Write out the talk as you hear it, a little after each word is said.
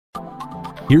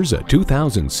Here's a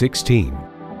 2016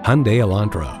 Hyundai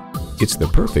Elantra. It's the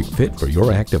perfect fit for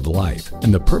your active life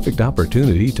and the perfect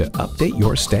opportunity to update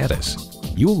your status.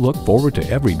 You'll look forward to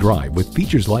every drive with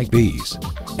features like these: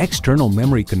 external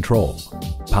memory control,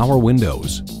 power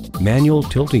windows, manual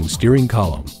tilting steering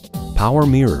column, power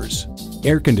mirrors,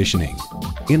 air conditioning,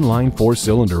 inline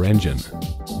 4-cylinder engine,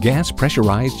 gas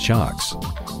pressurized shocks,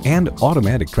 and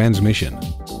automatic transmission.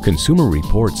 Consumer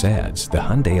Reports adds the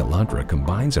Hyundai Elantra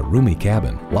combines a roomy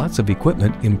cabin, lots of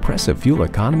equipment, impressive fuel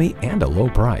economy, and a low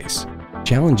price.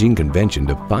 Challenging convention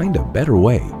to find a better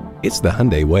way. It's the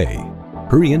Hyundai way.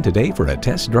 Hurry in today for a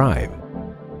test drive.